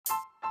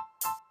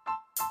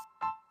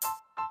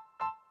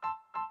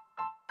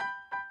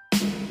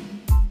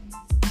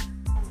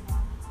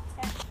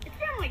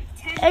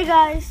Hey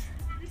guys,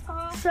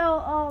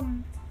 so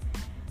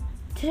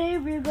today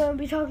we're going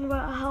to be talking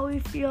about how we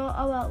feel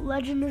about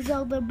Legend of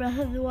Zelda Breath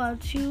of the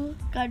Wild 2.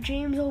 Got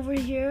James over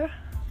here.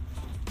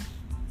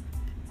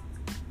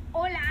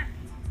 Hola,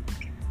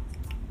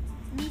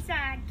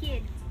 Misa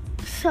Kid.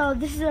 So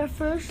this is our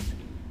first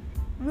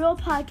real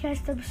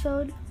podcast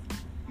episode.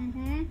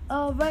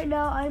 Right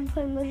now I'm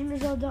playing Legend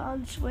of Zelda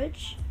on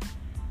Switch.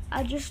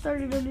 I just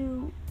started a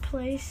new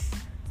place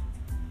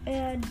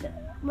and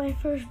my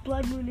first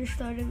blood moon is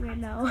starting right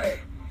now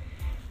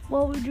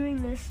while we're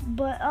doing this.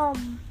 But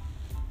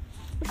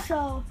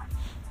so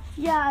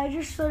yeah, I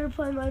just started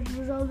playing Legend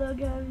of Zelda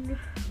again.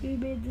 We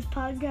made this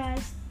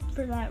podcast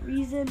for that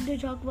reason, to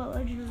talk about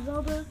Legend of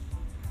Zelda.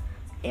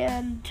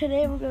 And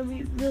today we're gonna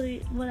be really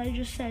what I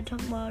just said,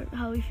 talking about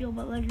how we feel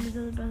about Legend of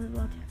Zelda Breath of the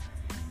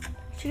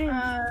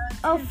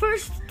Wild 2.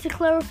 First to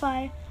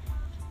clarify,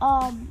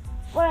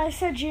 when I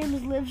said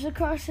James lives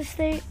across the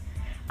state,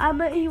 I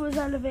meant he was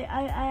on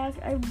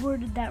I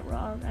worded that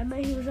wrong. I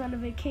meant he was on a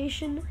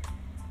vacation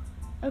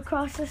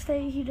across the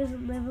state. He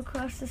doesn't live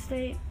across the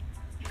state.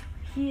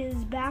 He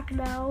is back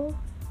now.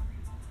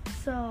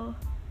 So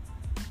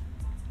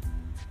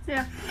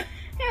Yeah,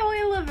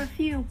 we live a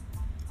few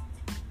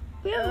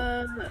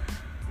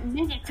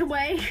minutes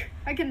away.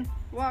 I can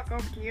walk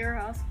over to your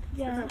house.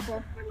 Yeah.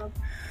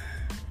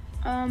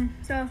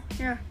 So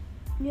yeah.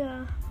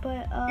 Yeah,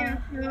 but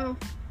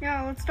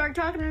let's start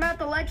talking about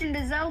the Legend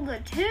of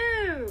Zelda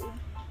 2.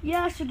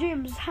 Yeah, so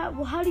James,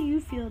 how do you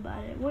feel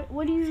about it?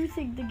 What do you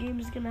think the game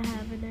is gonna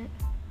have in it?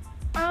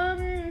 I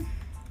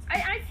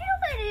feel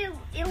that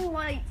it'll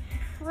like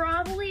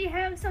probably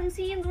have some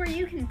scenes where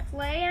you can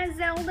play as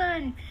Zelda,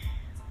 and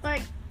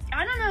like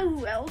I don't know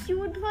who else you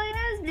would play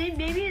as.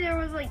 Maybe there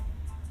was like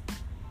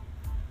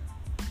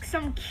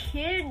some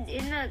kid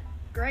in the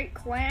Great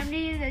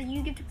Calamity that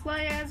you get to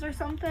play as or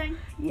something.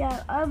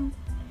 Yeah,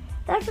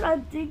 that's what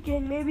I'm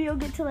thinking. Maybe you'll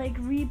get to like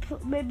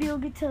maybe they'll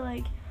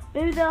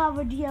have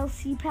a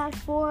DLC pack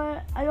for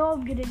it. I know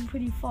I'm getting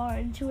pretty far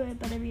into it,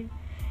 but I mean,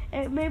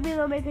 maybe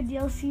they'll make a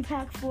DLC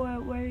pack for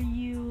it where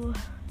you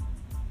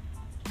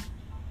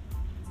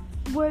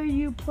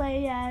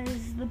play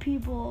as the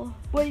people,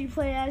 where you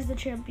play as the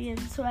champion,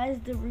 so as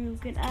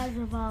Daruk and as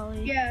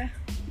Revali. Yeah.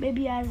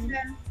 Maybe as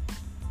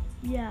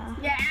Yeah,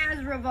 as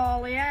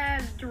Revali,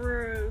 as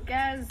Daruk,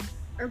 as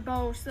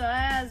Urbosa,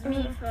 as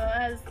Mipha,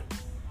 as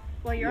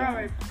you're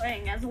already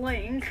playing as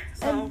Link,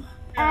 so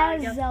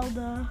and as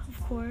Zelda,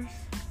 of course.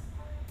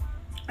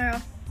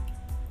 Yeah.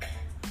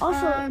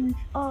 Also,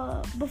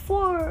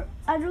 before,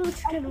 I know this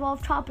is kind of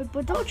off topic,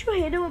 but don't you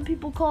hate it when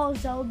people call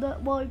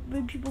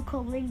when people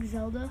call Link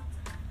Zelda?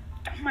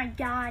 Oh my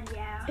god,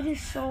 yeah. It is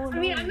so annoying. I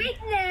mean, I'm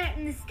making that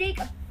mistake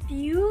a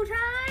few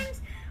times,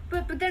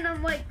 but then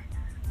I'm like,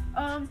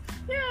 I'm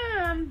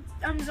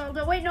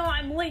Zelda. Wait, no,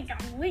 I'm Link.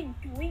 I'm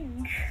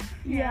Link.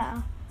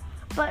 Yeah.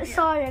 But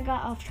sorry, I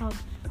got off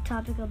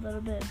topic a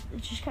little bit.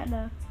 It's just kind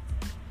of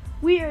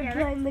weird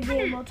playing the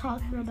game while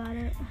talking about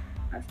it.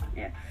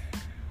 Yeah.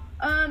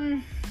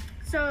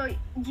 So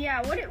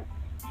yeah, what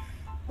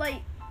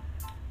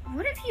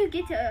if you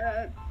get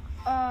to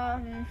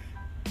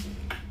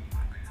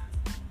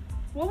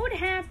what would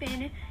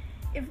happen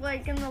if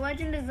like in the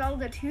Legend of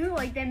Zelda 2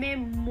 like they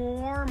made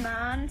more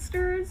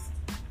monsters,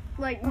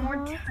 like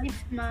more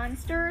typed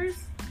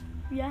monsters?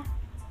 Yeah.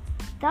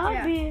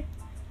 That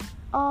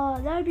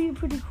would be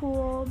pretty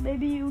cool.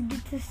 Maybe you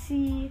get to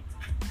see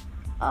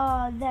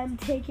them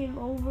taking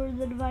over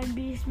the Divine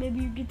Beast. Maybe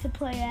you get to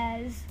play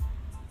as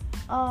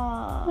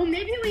well,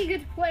 maybe we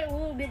get to play a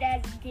little bit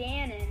as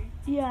Ganon.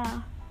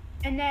 Yeah.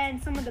 And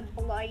then some of the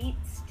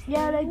Blights too.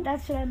 Yeah, like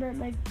that's what I meant,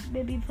 like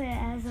maybe play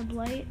as a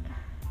Blight.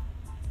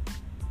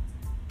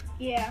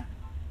 Yeah.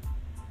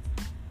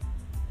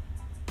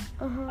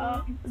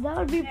 That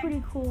would be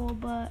pretty cool,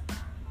 but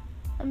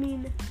I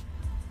mean,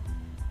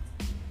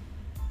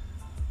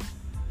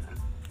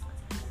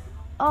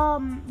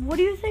 what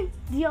do you think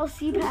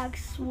DLC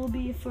packs will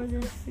be for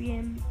this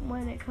game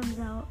when it comes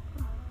out?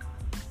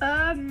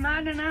 I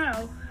don't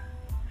know.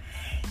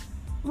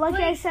 Like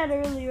I said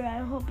earlier,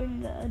 I'm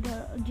hoping the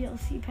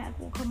DLC pack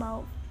will come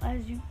out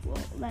that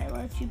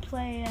lets you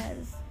play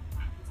as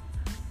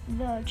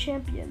the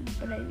champion.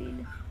 But I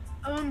mean,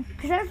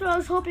 because that's what I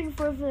was hoping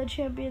for the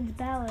Champion's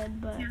Ballad.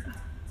 But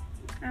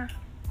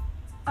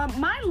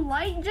my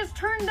light just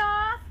turned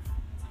off.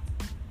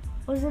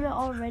 Wasn't it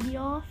already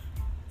off?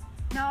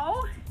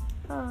 No.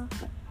 Oh.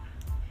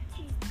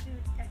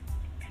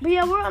 But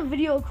yeah, we're on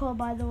video call,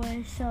 by the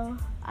way, so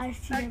I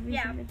see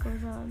everything that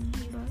goes on.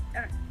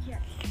 Yeah.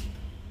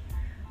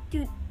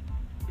 Dude,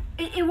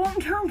 it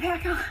won't turn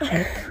back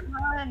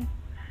on.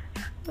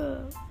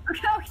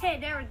 Okay,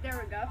 there we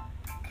go.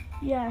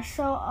 Yeah,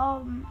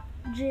 so,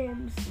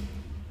 James,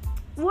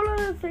 what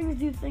other things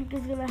do you think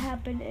is going to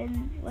happen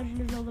in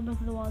Legend of Zelda Breath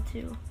of the Wild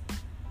 2?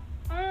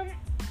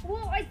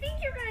 Well, I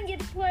think you're going to get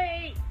to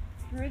play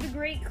through the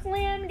Great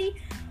Calamity.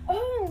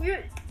 Oh,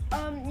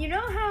 you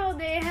know how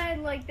they had,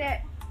 like,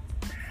 that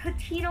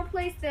Hateno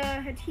place, the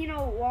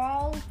Hateno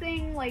wall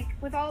thing, like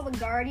with all the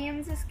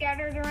guardians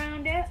scattered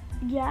around it.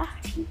 Yeah.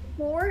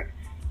 Fort.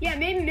 yeah,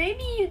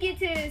 maybe you get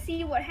to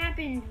see what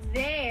happened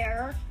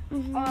there.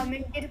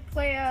 And get to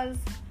play as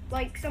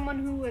like someone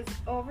who was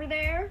over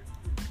there.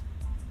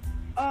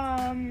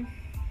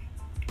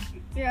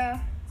 Yeah.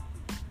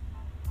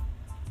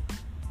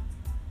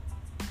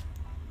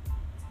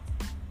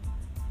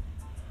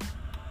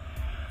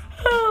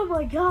 Oh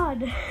my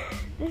god.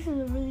 This is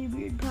a really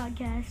weird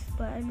podcast,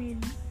 but I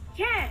mean...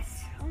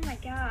 Yes! Oh my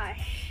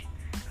gosh.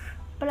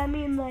 But I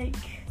mean, like,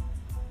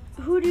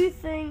 who do you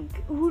think...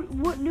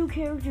 What new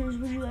characters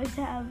would you like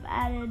to have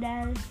added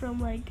as from,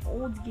 like,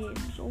 older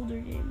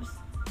games?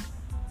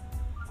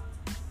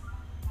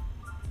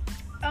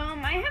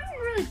 I haven't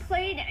really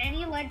played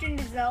any Legend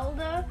of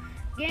Zelda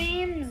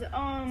games,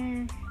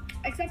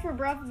 except for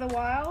Breath of the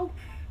Wild.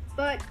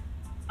 But,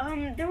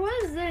 there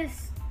was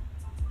this...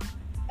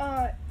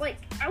 like,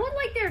 I would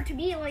like there to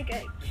be, like,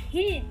 a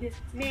kid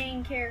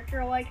main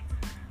character, like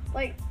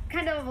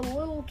kind of a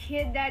little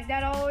kid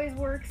that always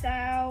works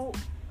out,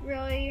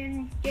 really,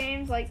 in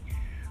games, like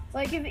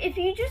if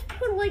you just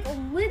put, like, a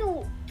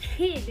little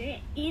kid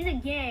in a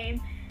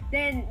game,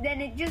 then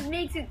it just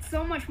makes it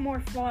so much more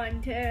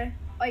fun to,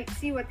 like,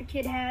 see what the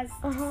kid has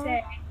to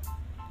say.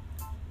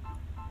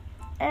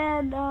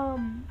 And,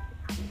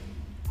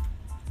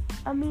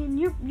 I mean,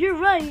 you're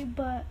right,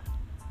 but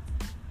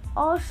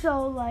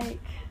also, like,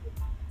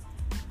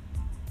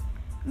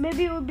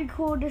 maybe it would be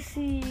cool to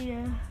see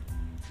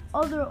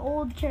other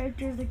old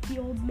characters, like the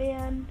old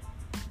man.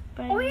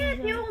 But oh yeah,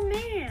 the old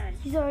man.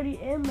 He's already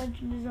in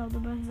Legend of Zelda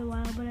Breath of the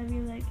Wild, but I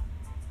mean,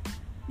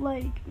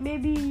 like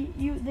maybe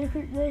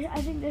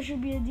I think there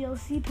should be a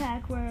DLC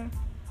pack where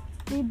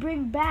they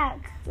bring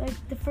back like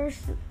the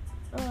first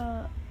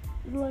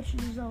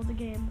Legend of Zelda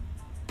game,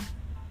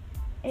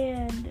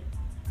 and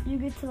you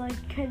get to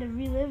like kind of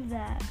relive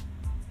that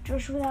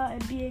just without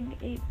it being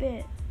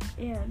 8-bit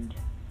and.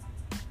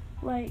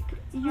 Like,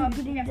 you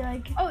getting to,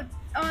 like... Oh,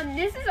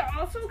 this is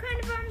also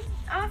kind of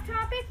off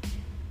topic,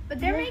 but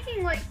they're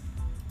making, like,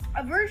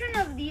 a version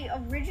of the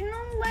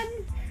original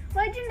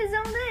Legend of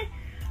Zelda.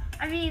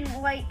 I mean,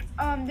 like,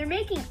 they're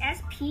making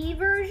SP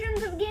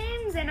versions of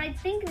games, and I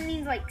think it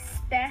means, like,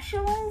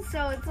 special,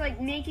 so it's,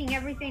 like, making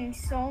everything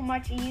so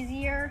much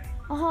easier.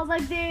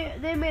 Like,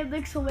 they made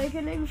Link's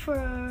Awakening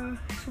for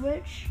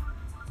Switch,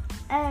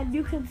 and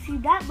you can see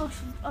that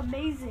looks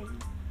amazing,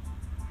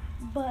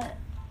 but...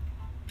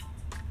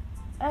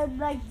 And,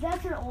 like,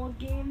 that's an old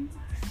game,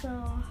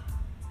 so...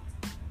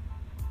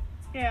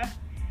 Yeah,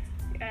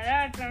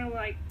 that's a,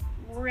 like,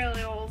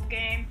 really old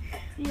game.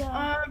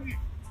 Yeah.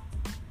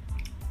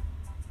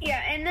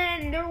 Yeah, and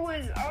then there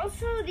was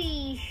also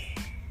the...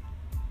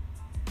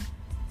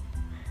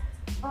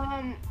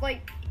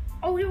 like...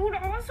 Oh, it would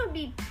also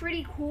be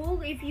pretty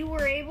cool if you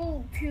were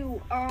able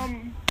to,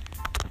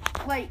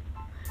 like...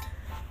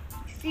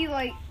 See,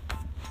 like...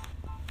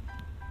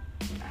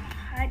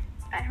 I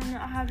don't know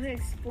how to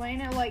explain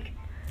it, like...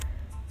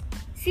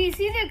 See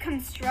the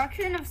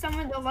construction of some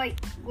of the, like,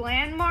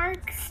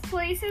 landmarks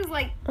places,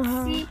 like,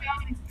 see,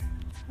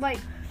 like,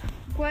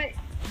 what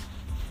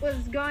was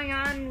going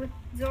on with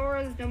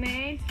Zora's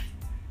Domain.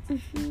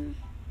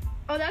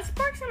 Oh, that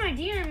sparks an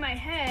idea in my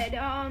head.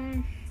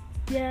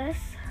 Yes.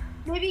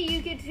 Maybe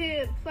you get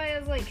to play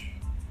as, like,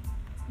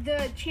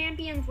 the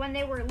champions when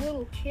they were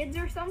little kids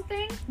or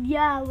something.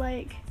 Yeah,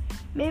 like,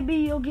 maybe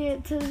you'll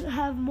get to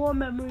have more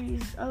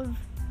memories of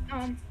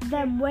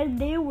them when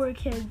they were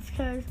kids,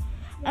 because...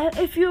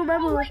 if you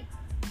remember,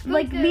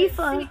 like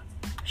Mipha,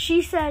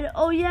 she said,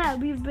 "Oh yeah,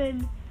 we've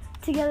been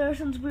together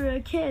since we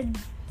were kids,"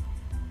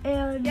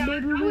 and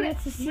maybe we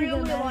get to see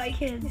them as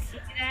kids.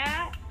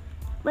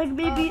 Like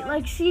maybe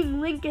like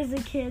seeing Link as a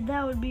kid,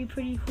 that would be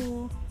pretty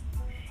cool.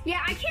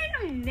 Yeah, I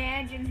can't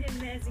imagine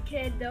him as a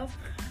kid though.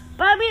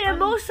 But I mean, in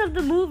most of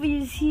the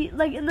movies,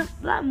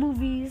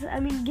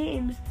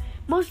 games.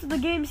 Most of the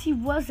games, he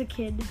was a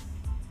kid.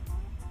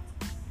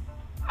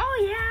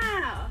 Oh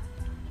yeah.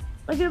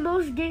 Like, in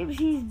most games,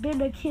 he's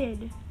been a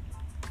kid.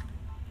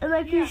 And,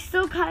 like, he's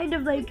still kind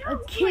of, like, a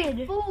kid.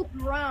 Like, full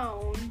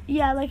grown.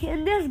 Yeah, like,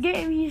 in this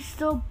game, he's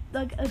still,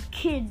 like, a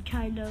kid,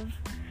 kind of.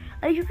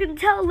 Like, you can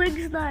tell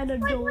Link's not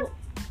an adult.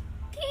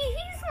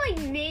 He's,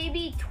 like,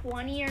 maybe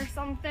 20 or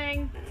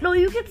something. No,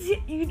 you can see...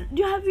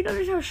 Have you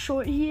noticed how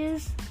short he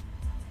is?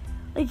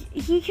 Like,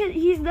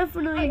 he's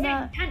definitely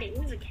not... Kinda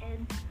is a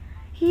kid.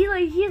 He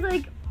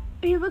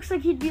looks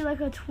like he'd be, like,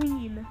 a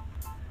tween.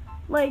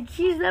 Like,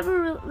 he's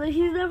never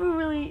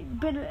really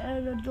been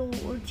an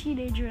adult or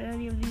teenager in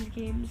any of these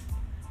games.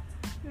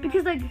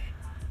 Because, like,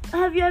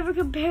 have you ever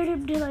compared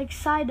him to, like,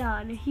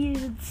 Sidon?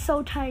 He's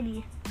so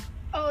tiny.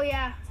 Oh,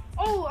 yeah.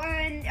 Oh,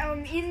 and,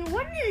 in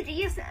one of the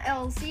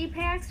DLC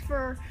packs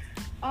for,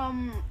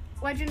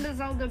 Legend of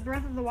Zelda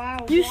Breath of the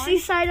Wild You see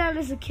Sidon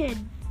as a kid.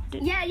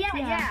 Yeah.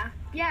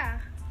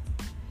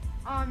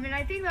 And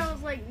I think that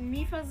was, like,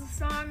 Mipha's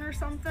song or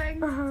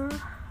something.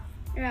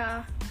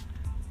 Yeah.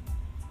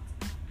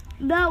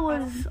 That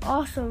was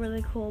also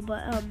really cool,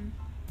 but,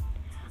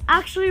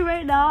 actually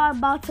right now I'm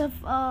about to,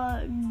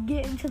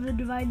 get into the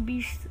Divine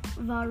Beast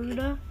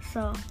Varuda,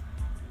 so.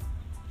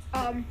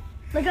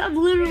 Like, I'm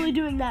literally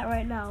doing that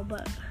right now,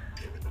 but.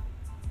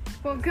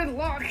 Well, good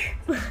luck.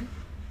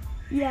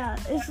 Yeah,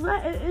 it's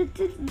not. It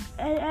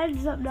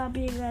ends up not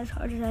being as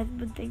hard as I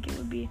would think it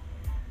would be.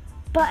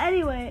 But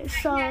anyway,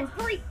 so Yeah,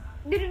 like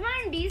the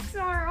Divine Beasts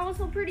are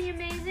also pretty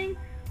amazing.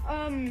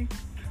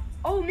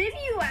 Oh, maybe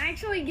you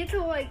actually get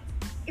to like,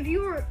 if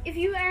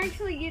you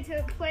actually get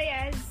to play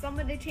as some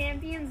of the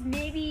champions,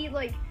 maybe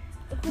like.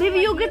 maybe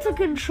you'll get to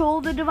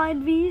control the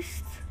Divine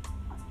Beasts.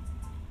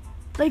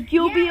 Like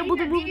you'll be able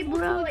to move them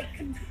around. To like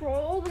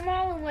control them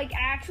all and like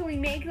actually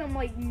make them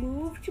like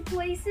move to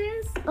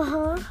places.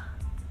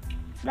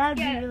 That'd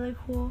be really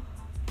cool.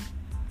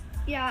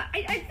 Yeah,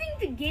 I think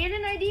the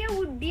Ganon idea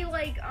would be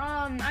like,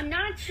 I'm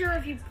not sure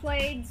if you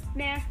played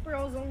Smash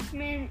Bros.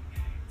 Ultimate,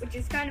 which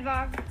is kind of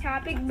off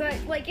topic, but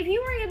like if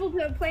you were able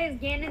to play as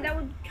Ganon, that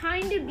would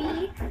kind of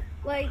be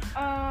like,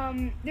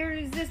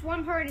 there's this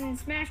one part in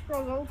Smash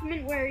Bros.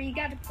 Ultimate where you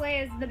got to play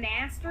as the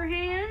Master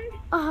Hand.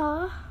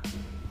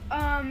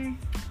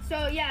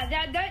 So yeah,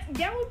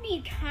 that would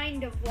be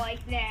kind of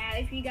like that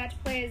if you got to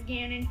play as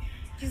Ganon.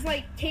 Just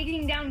like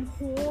taking down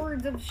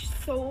hordes of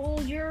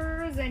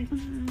soldiers and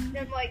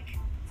then like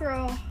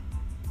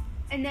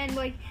and then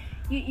like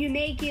you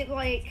make it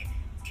like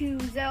to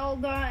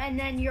Zelda and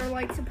then you're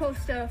like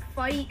supposed to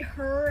fight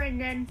her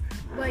and then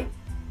like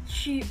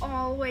she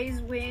always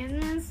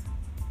wins.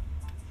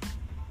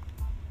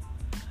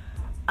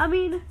 I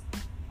mean,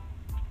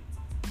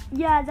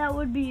 yeah, that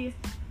would be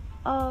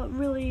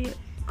really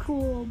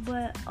cool,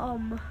 but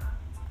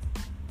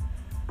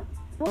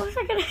what was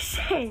I gonna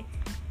say?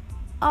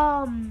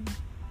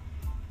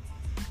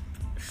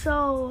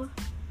 So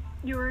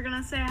You were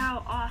gonna say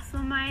how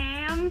awesome I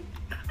am?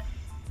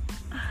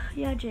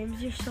 Yeah,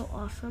 James, you're so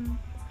awesome.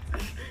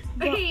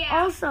 But Okay,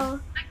 yeah.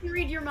 also, I can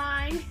read your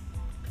mind.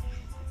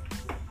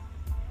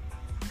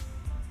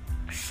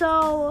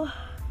 so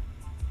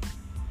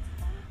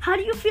how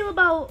do you feel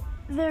about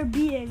there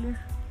being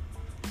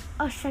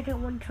a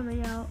second one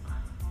coming out?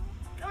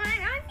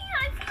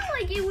 I feel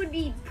like it would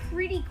be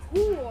pretty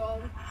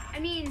cool. I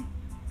mean,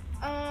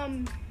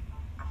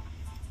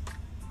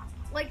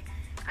 like,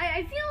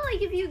 I feel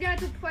like if you got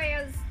to play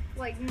as,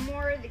 like,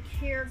 more of the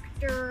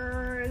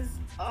characters,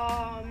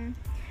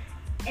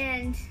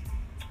 and,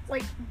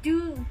 like,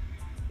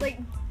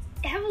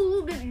 have a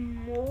little bit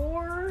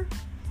more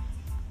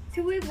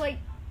to it, like,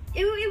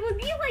 it would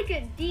be like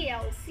a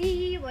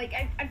DLC, like,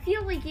 I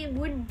feel like it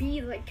would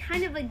be, like,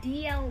 kind of a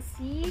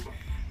DLC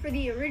for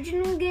the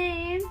original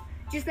game,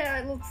 just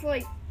that it looks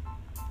like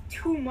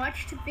too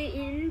much to fit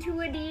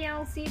into a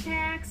DLC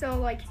pack, so,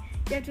 like,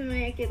 you have to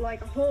make it,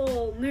 like, a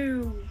whole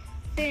new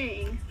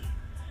thing.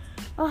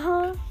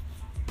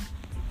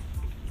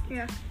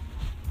 Yeah.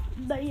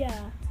 But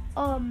yeah,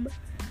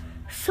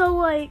 so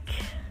like,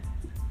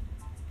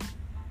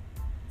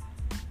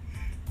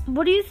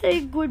 what do you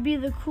think would be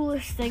the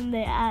coolest thing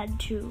they add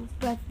to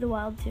Breath of the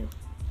Wild 2?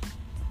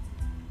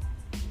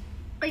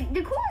 Like,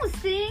 the coolest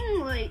thing,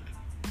 like,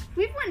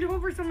 we've went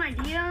over some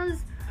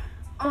ideas,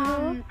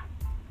 but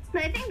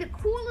I think the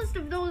coolest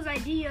of those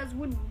ideas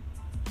would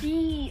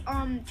be,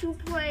 to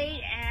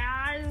play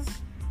as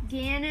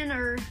Ganon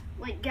or,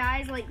 like,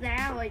 guys like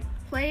that, like,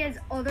 play as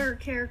other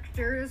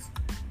characters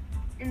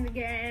in the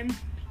game.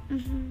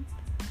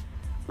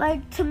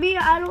 Like, to me,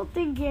 I don't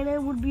think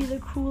Ganon would be the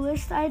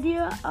coolest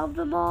idea of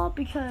them all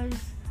because,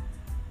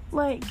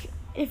 like,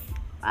 if,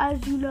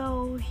 as you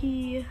know,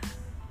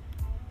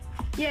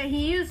 Yeah,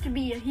 he used to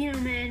be a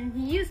human.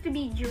 He used to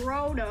be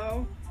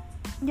Gerudo.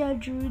 Yeah,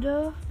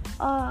 Gerudo.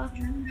 I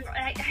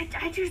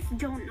just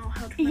don't know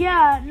how to.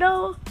 Yeah,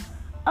 no.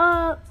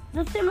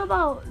 The thing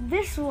about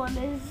this one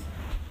is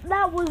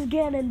that was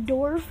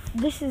Ganondorf.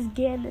 This is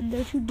Ganon.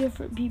 They're two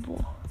different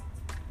people.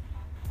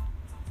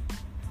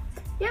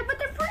 Yeah, but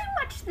they're pretty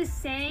much the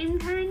same,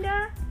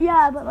 kinda.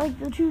 Yeah, but like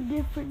the two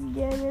different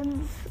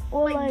Ganons,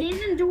 or Like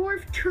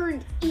Ganondorf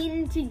turned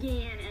into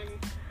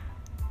Ganon.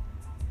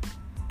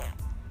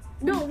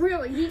 No,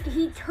 really,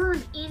 he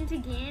turned into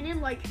Ganon.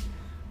 Like,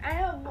 I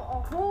have a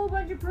whole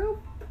bunch of proof.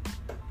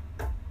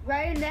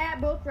 Right in that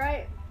book,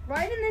 right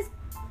in this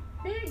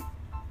big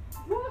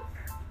book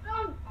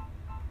of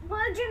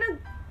Legend of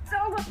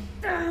Zelda.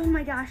 Oh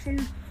my gosh,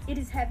 and it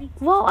is heavy.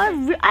 Well,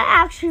 I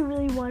actually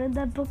really wanted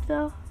that book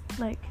though.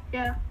 Like.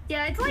 Yeah,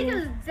 it's like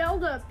a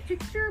Zelda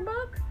picture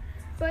book,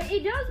 but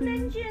it does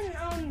mention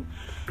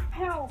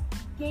how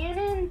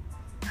Ganon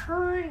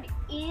turned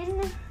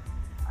in,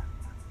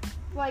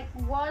 like,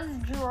 was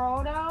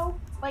Gerudo.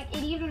 Like,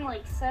 it even,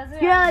 like, says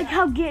it. Yeah, like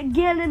how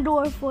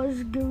Ganondorf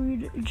was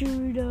Gerudo.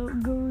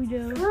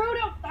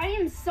 Gerudo, I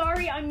am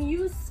sorry, I'm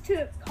used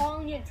to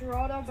calling it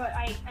Gerudo, but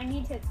I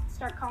need to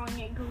start calling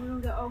it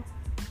Gerudo.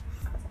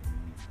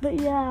 But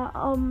yeah,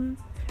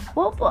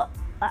 well, but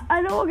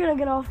I know we're gonna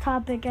get off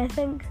topic. I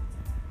think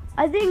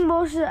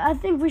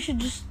we should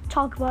just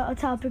talk about a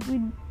topic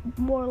we'd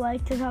more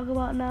like to talk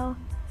about now,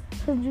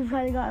 since we've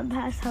kind of gotten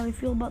past how we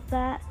feel about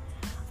that.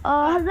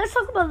 Let's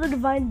talk about the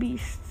Divine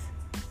Beasts.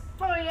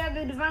 Oh yeah,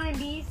 the Divine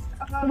Beast.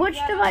 Which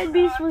Divine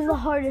Beast was the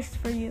hardest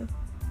for you?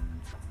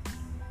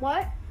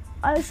 What?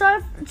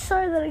 Sorry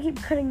that I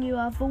keep cutting you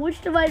off, but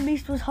which Divine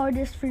Beast was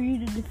hardest for you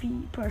to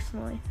defeat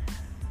personally?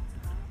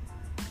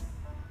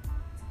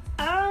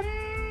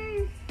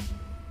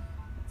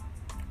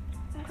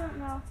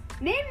 No.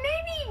 Maybe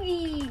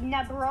the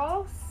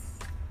Nabros.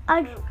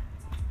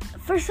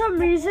 For some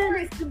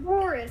reason,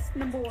 Naboris.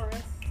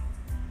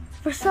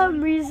 for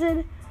some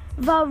reason,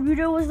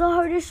 Valruta was the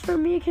hardest for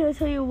me. Can I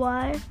tell you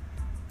why?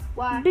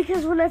 Why?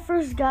 Because when I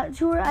first got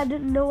to her, I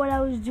didn't know what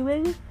I was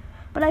doing,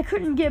 but I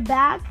couldn't get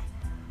back,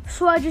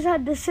 so I just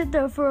had to sit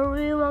there for a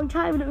really long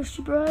time, and it was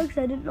super hard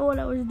because I didn't know what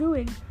I was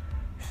doing.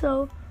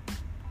 So,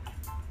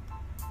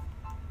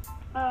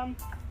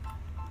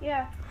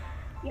 yeah,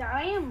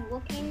 I am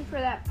looking for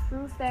that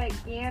proof that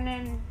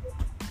Ganon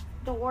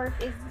Dwarf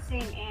is the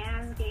same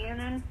as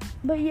Ganon.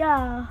 but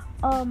yeah,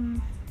 Oh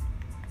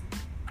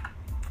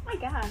my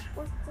gosh,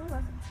 where was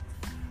it?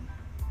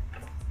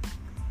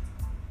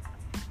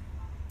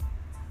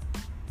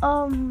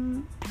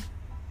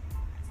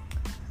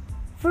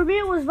 For me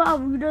it was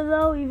Valruta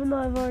though, even though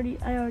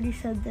I already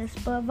said this,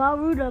 but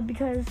Valruta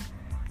because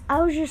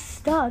I was just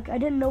stuck. I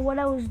didn't know what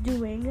I was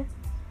doing.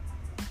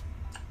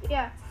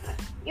 Yeah.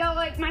 Yo,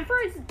 like my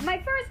first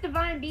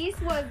Divine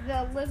Beast was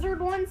the lizard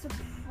one,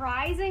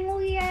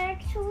 surprisingly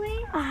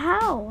actually.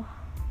 How?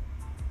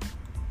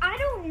 I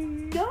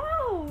don't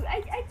know.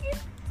 I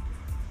just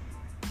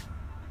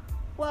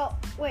Well,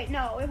 wait,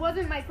 no, it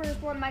wasn't my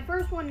first one. My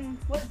first one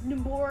was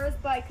Naboris,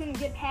 but I couldn't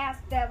get past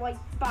that like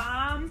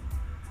bomb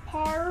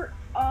part.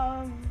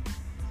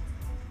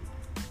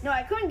 No,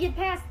 I couldn't get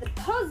past the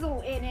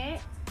puzzle in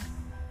it.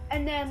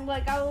 And then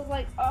like I was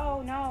like,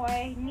 oh no,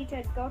 I need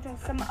to go to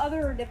some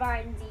other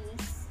Divine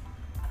Beast.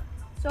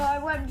 So I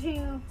went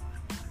to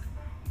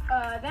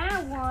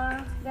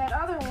that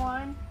other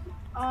one,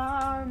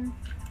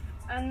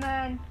 and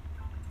then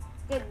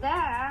did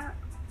that.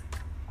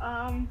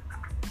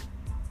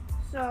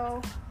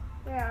 So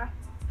yeah.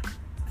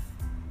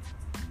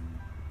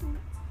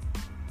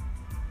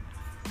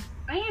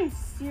 I am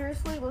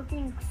seriously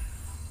looking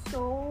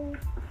so.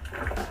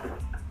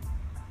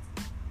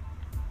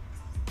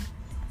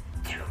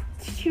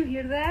 Did you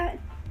hear that?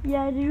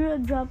 Yeah, did you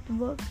drop the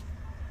book?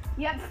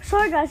 Yep.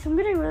 Sorry guys, I'm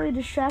getting really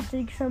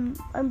distracted because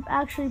I'm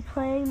actually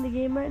playing the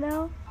game right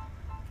now.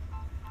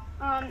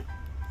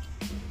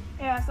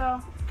 Yeah,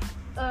 so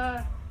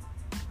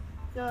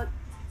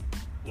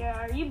yeah,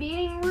 are you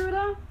beating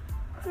Ruda?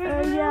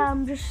 Yeah,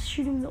 I'm just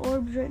shooting the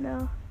orbs right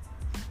now.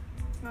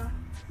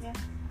 Yeah.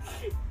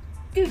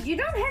 Dude, you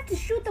don't have to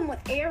shoot them with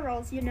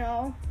arrows, you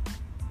know.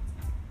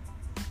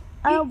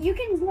 You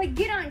can like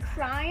get on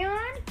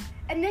Cryon,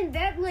 and then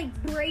that like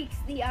breaks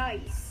the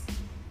ice.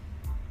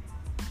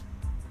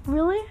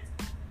 Really?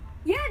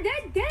 Yeah,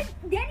 that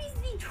is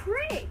the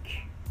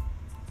trick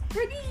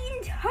for the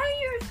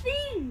entire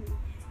thing.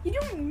 You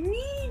don't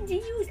need to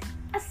use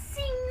a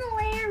single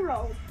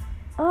arrow.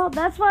 Oh,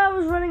 that's why I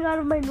was running out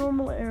of my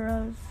normal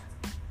arrows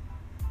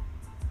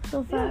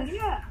so fast.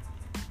 Yeah.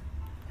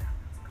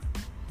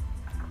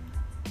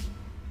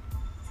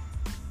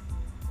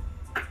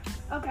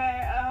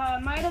 Okay,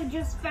 might have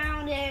just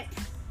found it.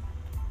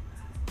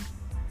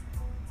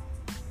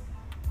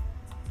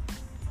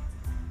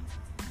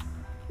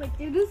 Like,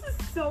 dude, this is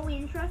so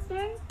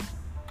interesting.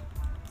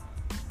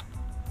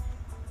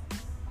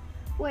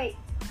 Wait.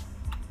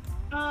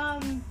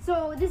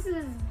 So this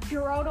is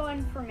Gerudo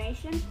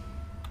information.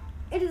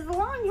 It is a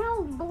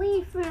long-held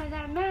belief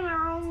that men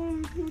are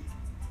only...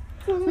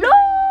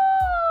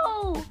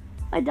 No!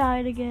 I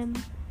died again.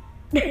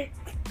 Oh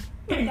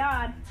my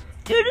god.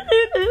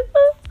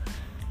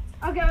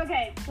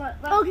 Okay.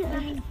 Let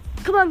me...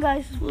 Come on,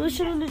 guys.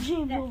 Listen to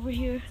James over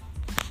here.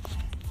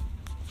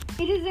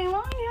 It is a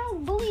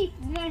long-held belief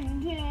that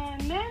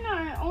men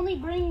are only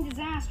bringing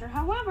disaster.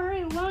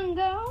 However, long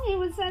ago, it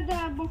was said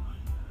that a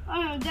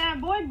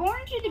boy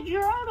born to the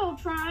Gerudo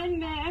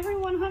tribe every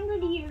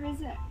 100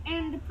 years,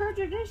 and per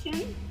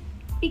tradition,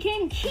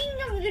 became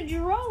king of the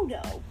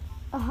Gerudo.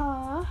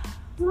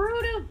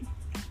 Gerudo.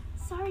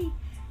 Sorry,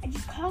 I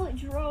just call it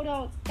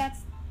Gerudo.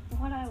 That's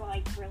what I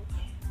like, really.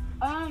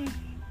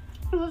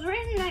 It was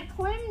written that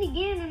Calamity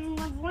Ganon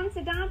was once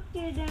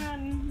adopted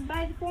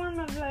by the form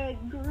of a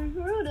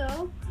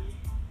Gerudo,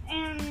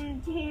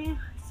 and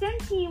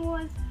since he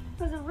was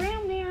a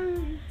real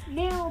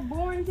male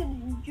born to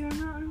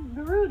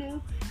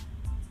Gerudo,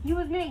 he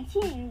was made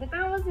king. But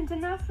that wasn't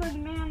enough for the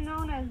man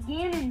known as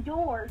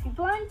Ganondorf. He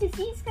planned to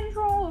seize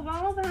control of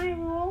all of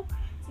Hyrule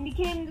and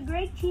became the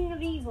great king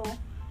of evil.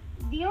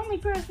 The only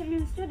person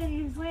who stood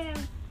in his way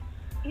of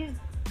his,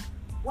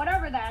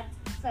 whatever that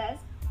says,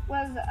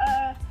 was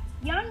a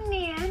young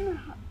man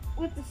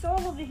with the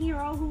soul of a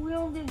hero who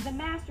wielded the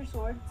Master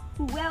Sword.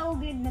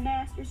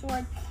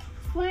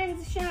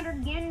 Plans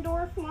shattered.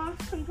 Ganondorf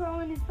lost control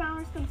and his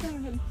powers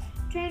consumed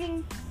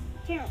him,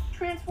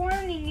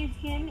 transforming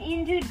him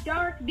into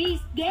Dark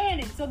Beast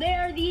Ganon. So they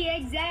are the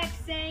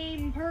exact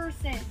same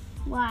person.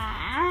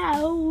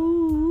 Wow.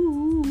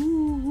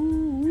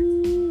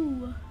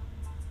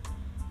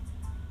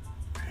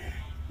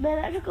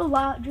 Man, that took a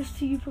lot just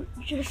for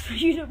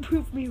you to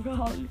prove me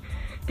wrong.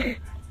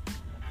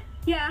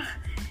 Yeah.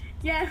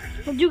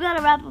 But you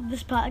gotta wrap up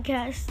this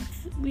podcast.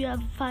 I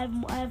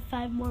have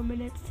 5 more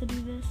minutes to do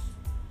this.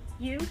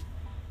 You?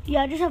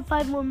 Yeah, I just have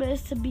 5 more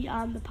minutes to be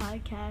on the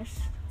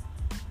podcast.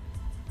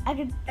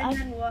 And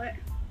then what?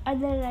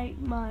 And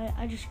then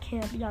I just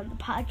can't be on the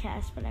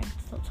podcast, but I can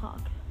still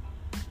talk.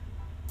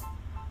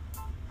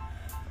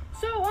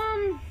 So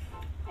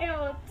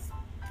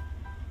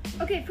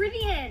okay, for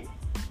the end.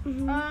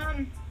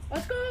 Mm-hmm.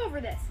 Let's go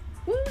over this.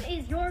 Who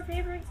is your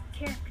favorite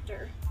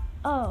character?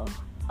 I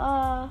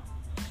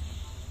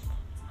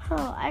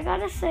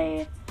gotta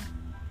say,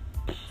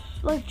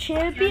 like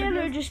champion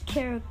or just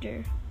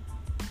character?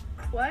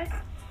 What?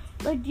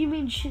 Like, do you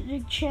mean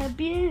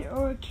champion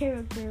or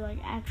character, like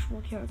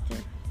actual character?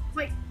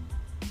 Like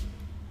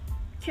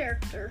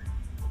character.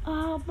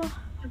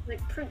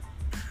 Like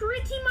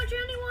pretty much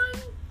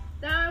anyone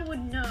that I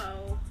would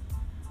know.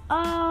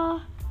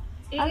 I'm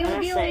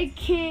gonna say like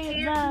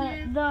king,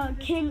 the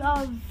king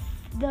of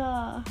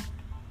the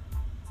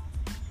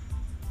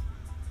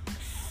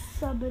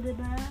somebody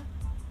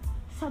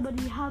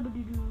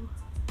habadoo.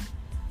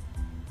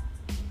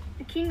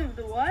 The king of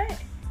the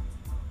what?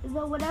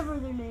 The whatever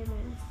their name is.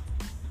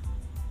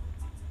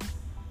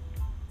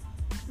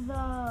 The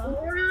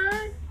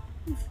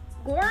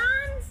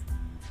Gorons?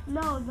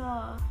 No,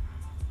 the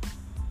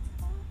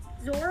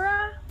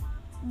Zora?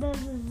 the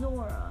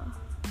Zora.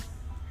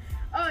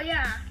 Oh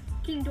yeah,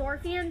 King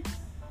Dorfian.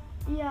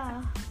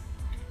 Yeah.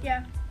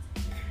 Yeah.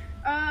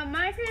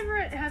 My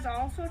favorite has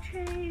also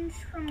changed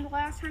from the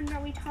last time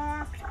that we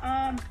talked.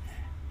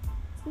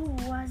 Who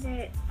was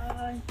it?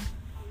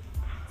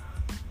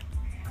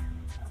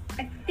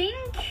 I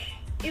think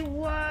it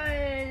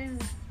was.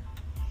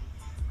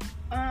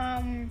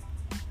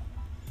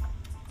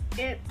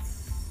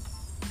 It's.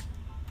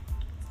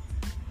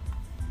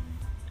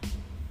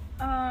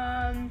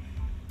 I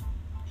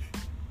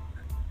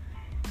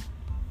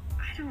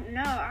don't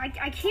know.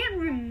 I can't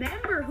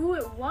remember who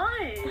it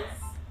was.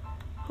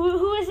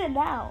 Who is it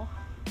now?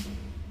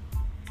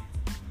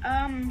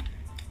 Can't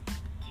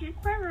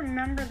quite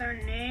remember their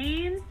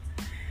name,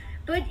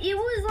 but it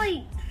was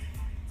like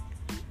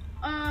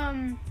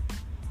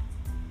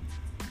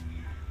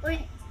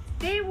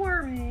they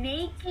were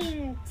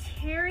making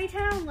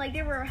Terrytown, like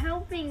they were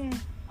helping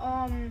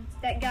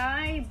that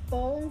guy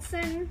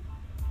Bolson.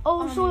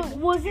 Oh, so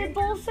was it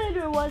Bolson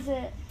or was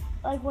it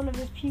like one of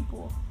his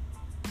people?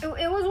 It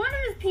was one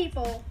of his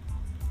people.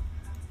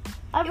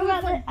 I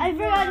forgot Goron.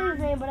 his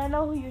name, but I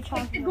know who you're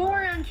talking Like the about.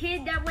 Goron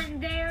kid that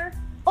went there.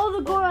 Oh,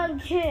 the Goron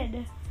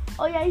kid.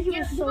 Oh yeah, he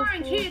was The so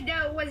Goron cool. kid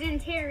that was in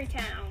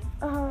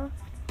Terrytown.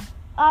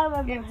 I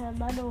remember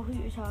him. I know who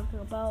you're talking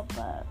about,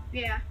 but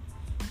Yeah.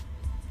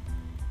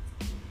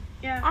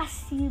 Yeah. I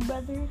see you,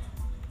 brother.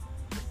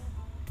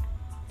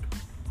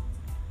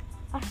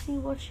 I see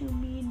what you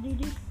mean,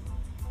 dude.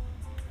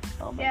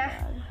 Oh my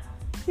god.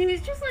 He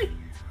was just like,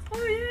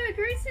 oh yeah,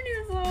 Grayson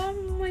is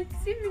like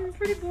seeming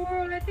pretty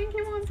bored. I think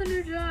he wants a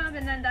new job,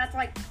 and then that's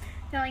like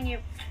telling you,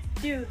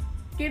 dude,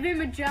 give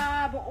him a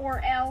job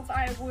or else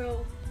I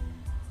will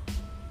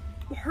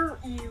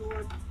hurt you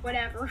or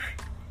whatever.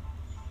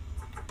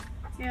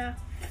 Yeah,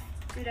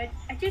 dude, I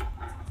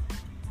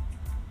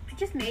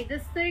just made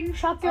this thing.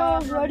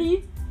 Shotgun is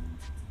ready.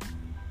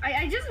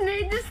 I just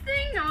made this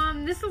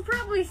thing. This will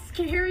probably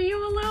scare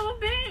you a little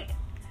bit.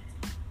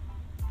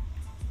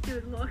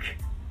 Dude, look.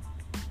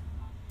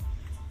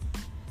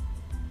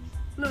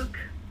 Look.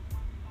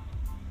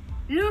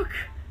 Look.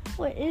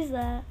 What is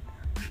that?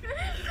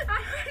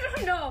 I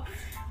don't know.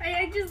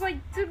 I just like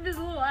took this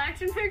little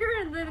action figure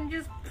and then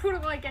just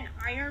put like an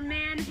Iron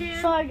Man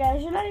hand. Sorry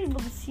guys, you're not able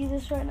to see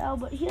this right now,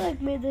 but he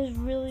like made this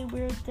really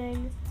weird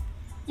thing.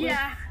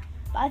 Yeah.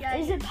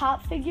 Is it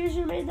Pop Figures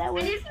you made that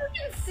with? And if you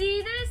can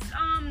see this,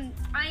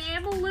 I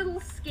am a little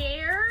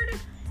scared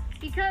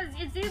because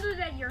it's either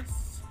that you're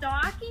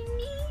stalking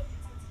me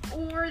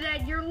or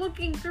that you're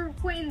looking through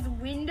Quentin's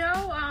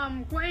window.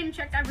 Quentin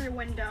checked every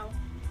window.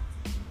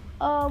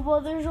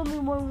 Well, there's only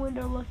one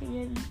window looking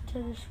into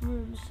this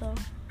room, so.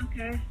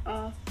 Okay.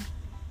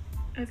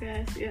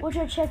 Okay, I see it. Which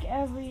I check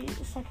every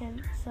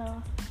second,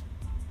 so.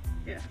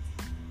 Yeah.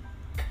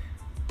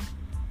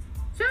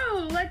 So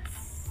let's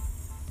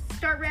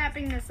start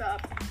wrapping this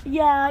up.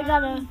 Yeah, I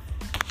gotta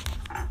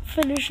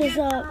finish this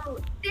up. So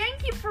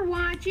thank you for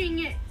watching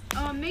it.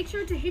 Make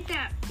sure to hit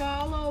that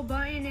follow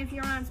button if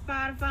you're on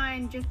Spotify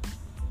and just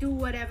do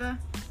whatever.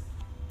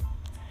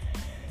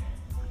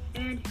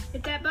 And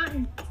hit that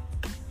button.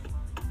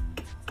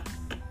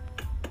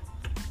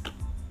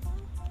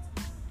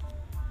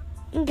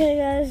 Okay,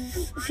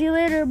 guys. See you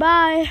later.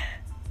 Bye.